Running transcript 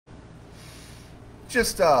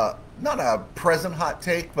just not a present hot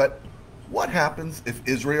take, but what happens if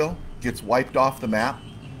Israel gets wiped off the map?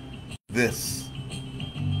 This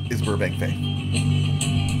is Burbank Faith.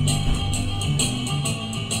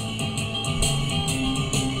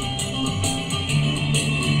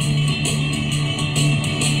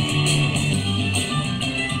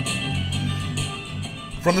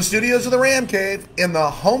 From the studios of the RamCave in the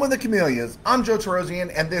home of the Camellias, I'm Joe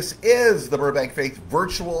Tarosian, and this is the Burbank Faith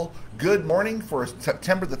virtual Good Morning for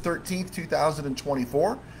September the 13th,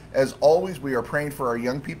 2024. As always, we are praying for our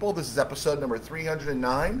young people. This is episode number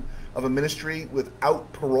 309 of a ministry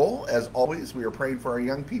without parole. As always, we are praying for our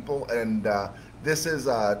young people, and this is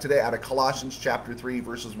today out of Colossians chapter 3,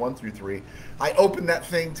 verses 1 through 3. I opened that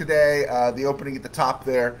thing today, the opening at the top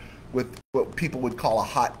there, with what people would call a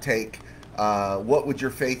hot take. What would your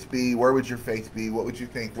faith be? Where would your faith be? What would you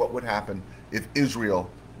think? What would happen if Israel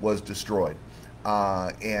was destroyed?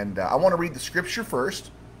 I want to read the scripture first,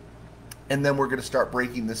 and then we're going to start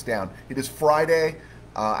breaking this down. It is Friday.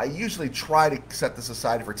 I usually try to set this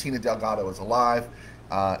aside for Tina Delgado is alive.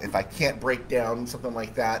 If I can't break down something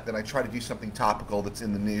like that, then I try to do something topical that's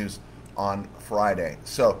in the news on Friday.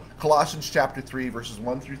 So Colossians chapter 3, verses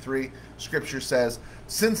 1 through 3, scripture says,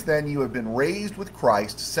 "Since then you have been raised with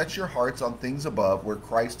Christ, set your hearts on things above, where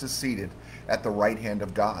Christ is seated at the right hand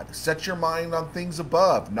of God. Set your mind on things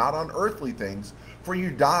above, not on earthly things, for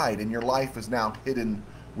you died, and your life is now hidden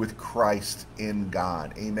with Christ in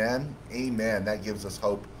God." Amen. Amen. That gives us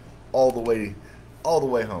hope all the way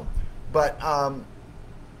home. But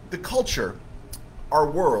the culture,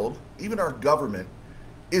 our world, even our government,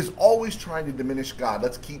 is always trying to diminish God.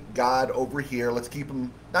 Let's keep God over here. Let's keep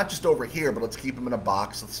him not just over here, but let's keep him in a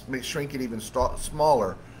box. Let's shrink it even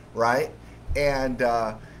smaller, right? And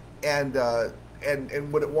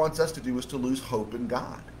what it wants us to do is to lose hope in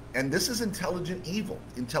God. And this is intelligent evil.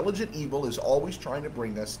 Intelligent evil is always trying to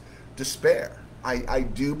bring us despair. I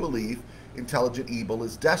do believe intelligent evil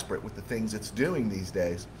is desperate with the things it's doing these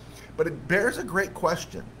days. But it bears a great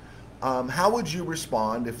question. How would you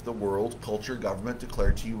respond if the world, culture, government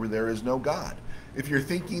declared to you where there is no God? If you're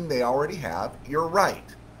thinking they already have, you're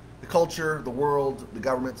right. The culture, the world, the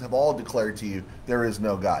governments have all declared to you there is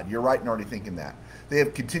no God. You're right in already thinking that. They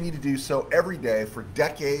have continued to do so every day for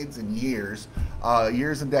decades and years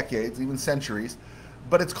and decades, even centuries.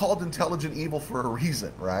 But it's called intelligent evil for a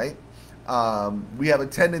reason, right? We have a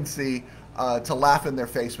tendency to laugh in their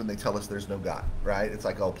face when they tell us there's no God, right? It's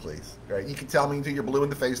like, oh, please, right? You can tell me until you're blue in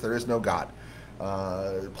the face there is no God.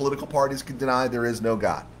 Political parties can deny there is no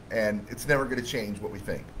God, and it's never going to change what we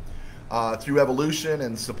think. Through evolution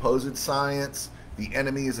and supposed science, the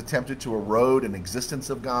enemy has attempted to erode an existence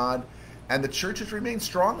of God, and the church has remained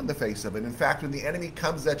strong in the face of it. In fact, when the enemy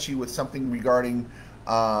comes at you with something regarding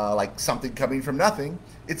like something coming from nothing,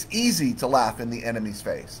 it's easy to laugh in the enemy's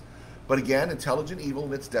face. But again, intelligent evil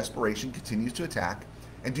in its desperation continues to attack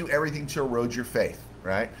and do everything to erode your faith,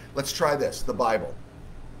 right? Let's try this, the Bible.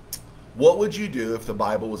 What would you do if the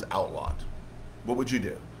Bible was outlawed? What would you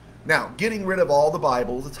do? Now, getting rid of all the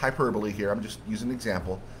Bibles, it's hyperbole here, I'm just using an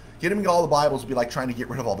example. Getting rid of all the Bibles would be like trying to get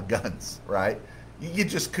rid of all the guns, right? You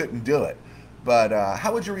just couldn't do it. But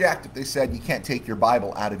how would you react if they said you can't take your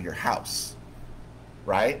Bible out of your house,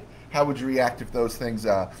 right? How would you react if those things,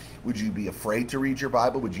 would you be afraid to read your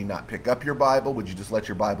Bible? Would you not pick up your Bible? Would you just let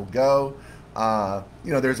your Bible go?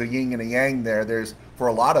 There's a yin and a yang there. For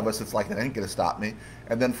a lot of us, it's like, that ain't going to stop me.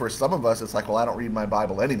 And then for some of us, it's like, well, I don't read my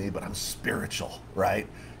Bible anyway, but I'm spiritual, right?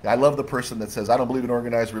 I love the person that says, I don't believe in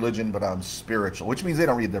organized religion, but I'm spiritual, which means they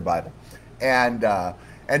don't read their Bible. And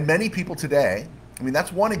many people today, I mean,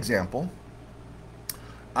 that's one example.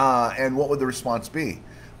 And what would the response be?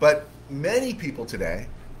 But many people today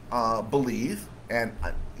believe, and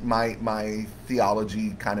my theology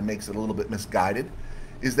kind of makes it a little bit misguided,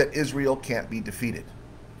 is that Israel can't be defeated.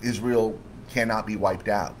 Israel cannot be wiped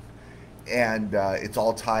out. And it's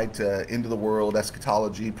all tied to end of the world,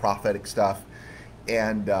 eschatology, prophetic stuff.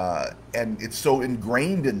 And it's so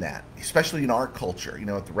ingrained in that, especially in our culture,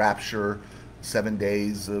 with the rapture, 7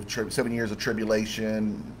 years of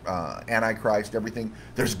tribulation, Antichrist, everything.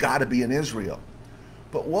 There's got to be an Israel.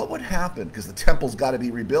 But what would happen, because the temple's got to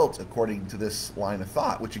be rebuilt according to this line of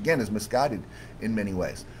thought, which again is misguided in many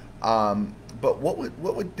ways. But what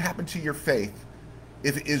would happen to your faith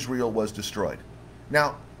if Israel was destroyed?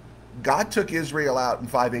 Now, God took Israel out in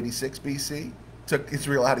 586 BC, took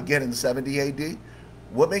Israel out again in 70 AD.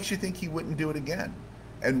 What makes you think he wouldn't do it again?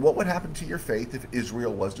 And what would happen to your faith if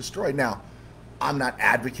Israel was destroyed? Now, I'm not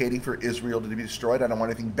advocating for Israel to be destroyed. I don't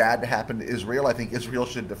want anything bad to happen to Israel. I think Israel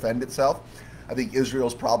should defend itself. I think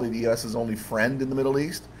Israel's probably the U.S.'s only friend in the Middle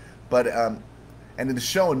East. But and it is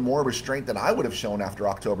showing more restraint than I would have shown after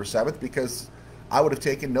October 7th, because I would have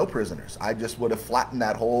taken no prisoners. I just would have flattened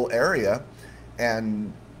that whole area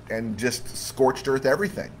and just scorched earth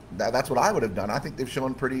everything. That's what I would have done. I think they've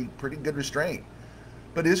shown pretty good restraint.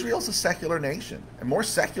 But Israel's a secular nation, and more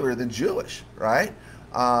secular than Jewish, right?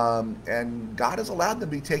 And God has allowed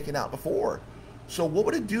them to be taken out before. So what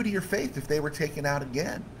would it do to your faith if they were taken out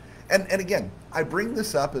again? And again, I bring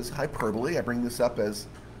this up as hyperbole. I bring this up as,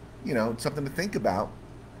 something to think about,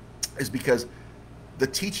 is because the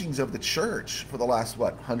teachings of the church for the last,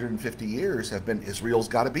 150 years have been Israel's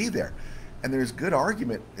got to be there. And there's good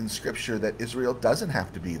argument in Scripture that Israel doesn't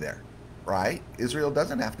have to be there, right? Israel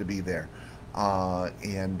doesn't have to be there.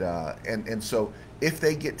 And so if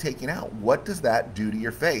they get taken out, what does that do to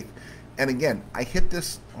your faith? And again, I hit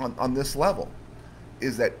this on this level,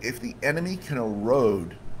 is that if the enemy can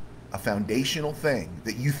erode a foundational thing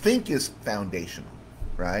that you think is foundational,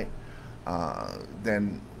 right?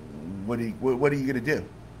 Then what are you going to do?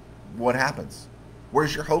 What happens?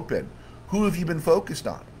 Where's your hope in? Who have you been focused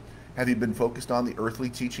on? Have you been focused on the earthly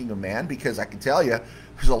teaching of man? Because I can tell you,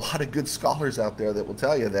 there's a lot of good scholars out there that will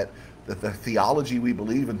tell you that the theology we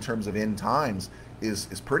believe in terms of end times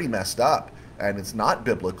is pretty messed up, and it's not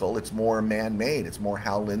biblical. It's more man-made. It's more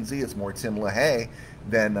Hal Lindsey. It's more Tim LaHaye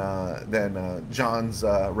than John's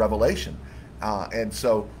revelation. And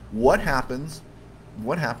so, what happens?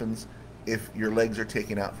 What happens if your legs are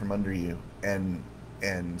taken out from under you, and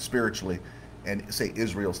spiritually, and say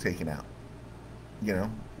Israel's taken out?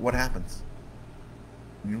 What happens?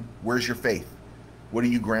 Where's your faith? What are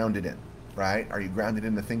you grounded in? Right? Are you grounded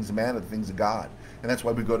in the things of man or the things of God? And that's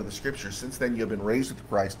why we go to the Scriptures. Since then you have been raised with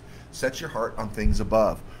Christ. Set your heart on things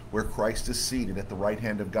above, where Christ is seated at the right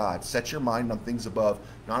hand of God. Set your mind on things above,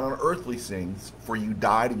 not on earthly things, for you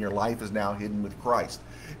died and your life is now hidden with Christ,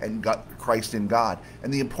 and got Christ in God.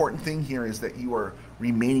 And the important thing here is that you are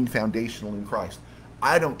remaining foundational in Christ.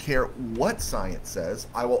 I don't care what science says.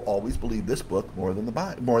 I will always believe this book more than the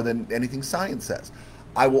Bible, more than anything science says.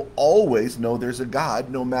 I will always know there's a God,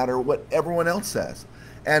 no matter what everyone else says.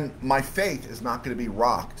 And my faith is not going to be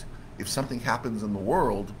rocked if something happens in the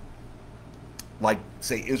world, like,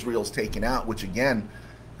 say, Israel's taken out, which, again,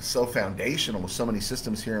 is so foundational with so many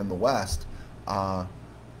systems here in the West.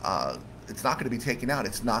 It's not going to be taken out.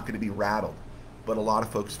 It's not going to be rattled. But a lot of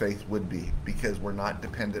folks' faith would be, because we're not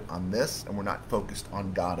dependent on this, and we're not focused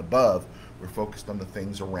on God above. We're focused on the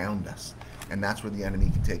things around us. And that's where the enemy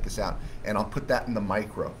can take us out. And I'll put that in the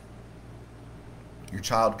micro. Your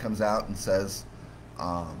child comes out and says,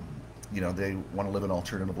 they want to live an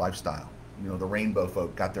alternative lifestyle. The rainbow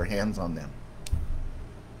folk got their hands on them.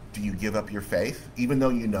 Do you give up your faith? Even though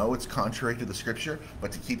you know it's contrary to the Scripture,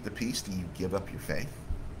 but to keep the peace, do you give up your faith?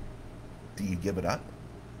 Do you give it up?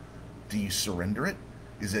 Do you surrender it?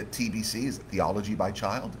 Is it TBC? Is it theology by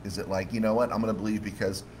child? Is it like, I'm going to believe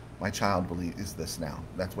because my child believes this now.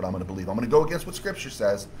 That's what I'm going to believe. I'm going to go against what Scripture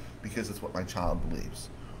says because it's what my child believes.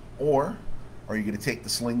 Or are you going to take the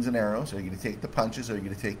slings and arrows? Are you going to take the punches? Are you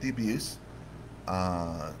going to take the abuse?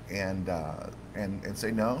 And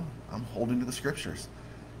say, no, I'm holding to the Scriptures.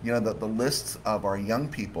 The lists of our young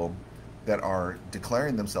people that are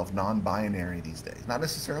declaring themselves non-binary these days, not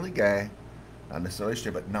necessarily gay, not necessarily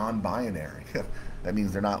straight, but non-binary. That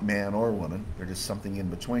means they're not man or woman. They're just something in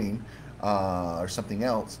between, or something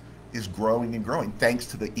else, is growing and growing, thanks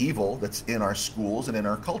to the evil that's in our schools and in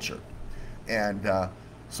our culture. And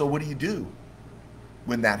so what do you do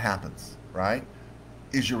when that happens, right?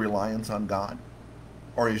 Is your reliance on God?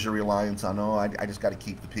 Or is your reliance on, I just got to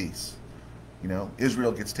keep the peace?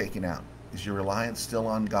 Israel gets taken out. Is your reliance still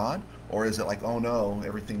on God? Or is it like, oh no,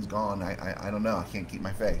 everything's gone. I don't know. I can't keep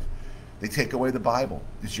my faith. They take away the Bible.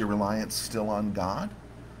 Is your reliance still on God?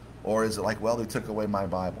 Or is it like, well, they took away my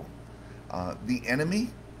Bible? The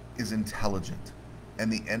enemy is intelligent,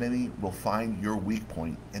 and the enemy will find your weak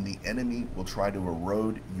point, and the enemy will try to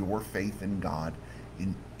erode your faith in God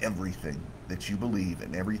in everything that you believe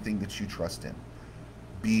and everything that you trust in.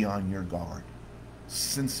 Be on your guard.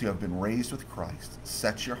 Since you have been raised with Christ,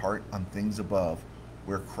 set your heart on things above,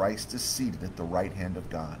 where Christ is seated at the right hand of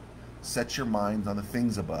God. Set your minds on the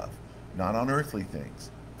things above, not on earthly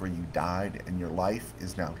things, for you died and your life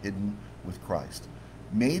is now hidden with Christ.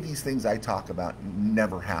 May these things I talk about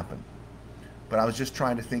never happen. But I was just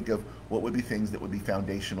trying to think of what would be things that would be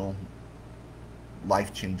foundational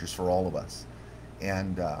life changers for all of us.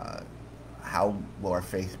 And how will our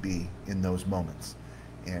faith be in those moments?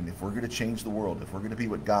 And if we're going to change the world, if we're going to be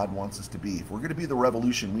what God wants us to be, if we're going to be the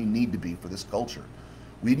revolution we need to be for this culture,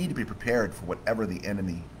 we need to be prepared for whatever the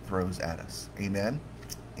enemy throws at us. Amen?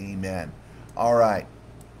 Amen. All right.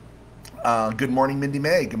 Good morning, Mindy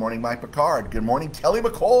May. Good morning, Mike Picard. Good morning, Kelly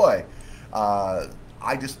McCoy.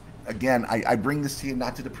 I just, again, I bring this to you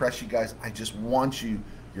not to depress you guys. I just want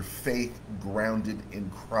your faith grounded in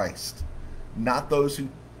Christ. Not those who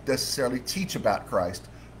necessarily teach about Christ,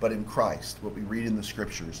 but in Christ, what we read in the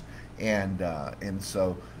scriptures. And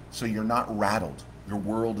so you're not rattled. Your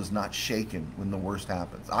world is not shaken when the worst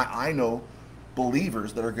happens. I know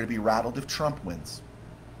believers that are going to be rattled if Trump wins.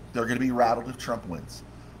 They're going to be rattled if Trump wins.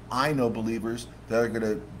 I know believers that are going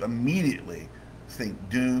to immediately think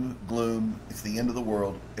doom, gloom, it's the end of the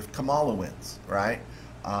world if Kamala wins, right?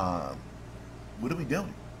 What are we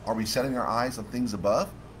doing? Are we setting our eyes on things above,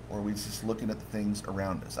 or are we just looking at the things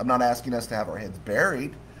around us? I'm not asking us to have our heads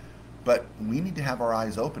buried, but we need to have our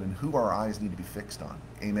eyes open, and who our eyes need to be fixed on.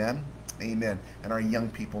 Amen? Amen. And our young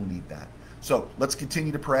people need that. So let's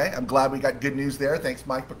continue to pray. I'm glad we got good news there. Thanks,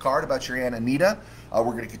 Mike Picard, about your Aunt Anita. We're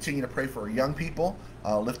going to continue to pray for our young people.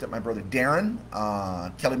 Lift up my brother Darren.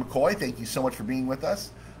 Kelly McCoy, thank you so much for being with us.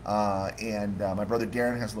 And my brother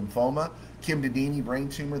Darren has lymphoma. Kim Dedini, brain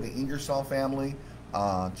tumor. The Ingersoll family.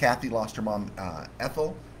 Kathy lost her mom,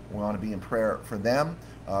 Ethel. We want to be in prayer for them.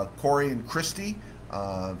 Corey and Christy,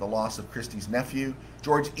 the loss of Christy's nephew.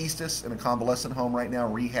 George Eastis in a convalescent home right now,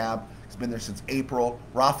 rehab. He's been there since April.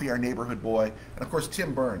 Rafi, our neighborhood boy. And of course,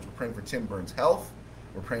 Tim Burns. We're praying for Tim Burns' health.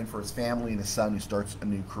 We're praying for his family and his son who starts a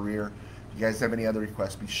new career. If you guys have any other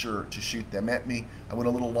requests, be sure to shoot them at me. I went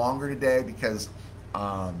a little longer today because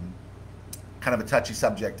kind of a touchy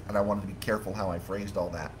subject, and I wanted to be careful how I phrased all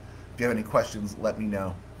that. If you have any questions, let me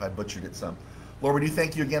know if I butchered it some. Lord, we do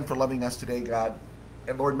thank you again for loving us today, God.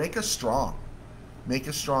 And Lord, make us strong. Make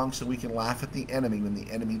us strong so we can laugh at the enemy when the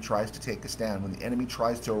enemy tries to take us down, when the enemy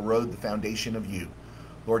tries to erode the foundation of you.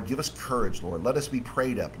 Lord, give us courage, Lord. Let us be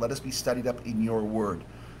prayed up. Let us be studied up in your word.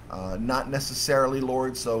 Not necessarily,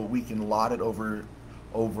 Lord, so we can laud it over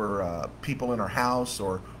people in our house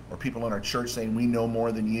or people in our church saying we know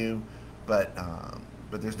more than you. But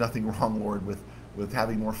there's nothing wrong, Lord, with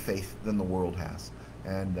having more faith than the world has.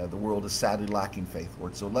 And the world is sadly lacking faith,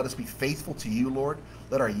 Lord. So let us be faithful to you, Lord.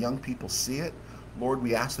 Let our young people see it. Lord,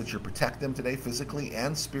 we ask that you protect them today physically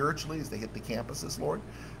and spiritually as they hit the campuses, Lord.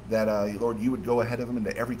 That, Lord, you would go ahead of them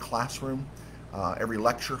into every classroom, every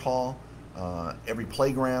lecture hall, every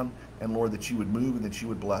playground, and, Lord, that you would move and that you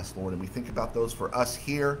would bless, Lord. And we think about those for us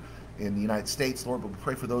here in the United States, Lord, but we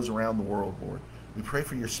pray for those around the world, Lord. We pray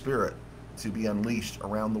for your spirit to be unleashed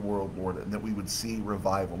around the world, Lord, and that we would see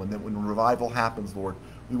revival. And that when revival happens, Lord,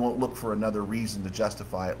 we won't look for another reason to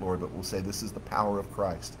justify it, Lord, but we'll say this is the power of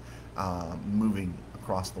Christ moving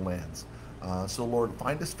across the lands. So, Lord,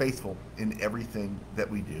 find us faithful in everything that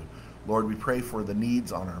we do. Lord, we pray for the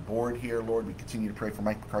needs on our board here. Lord, we continue to pray for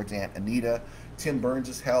Mike Picard's Aunt Anita, Tim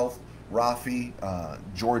Burns' health, Rafi,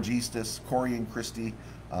 George Eastis, Corey and Christy.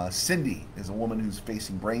 Cindy is a woman who's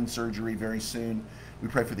facing brain surgery very soon. We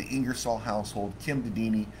pray for the Ingersoll household, Kim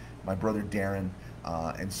Dedini, my brother Darren,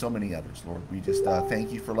 and so many others, Lord. We just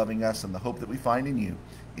thank you for loving us and the hope that we find in you.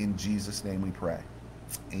 In Jesus' name we pray.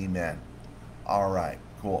 Amen. All right,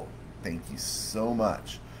 cool. Thank you so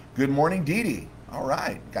much. Good morning, Dee Dee. All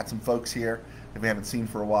right, got some folks here that we haven't seen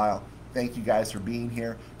for a while. Thank you guys for being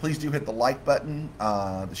here. Please do hit the like button,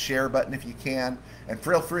 the share button if you can, and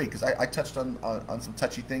feel free, because I touched on some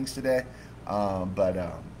touchy things today,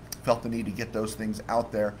 but felt the need to get those things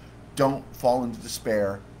out there. Don't fall into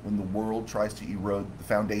despair when the world tries to erode the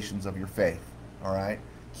foundations of your faith. All right,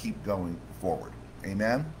 keep going forward.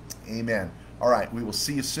 Amen. Amen. All right, we will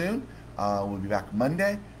see you soon. We'll be back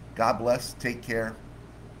Monday. God bless. Take care.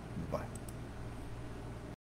 Bye.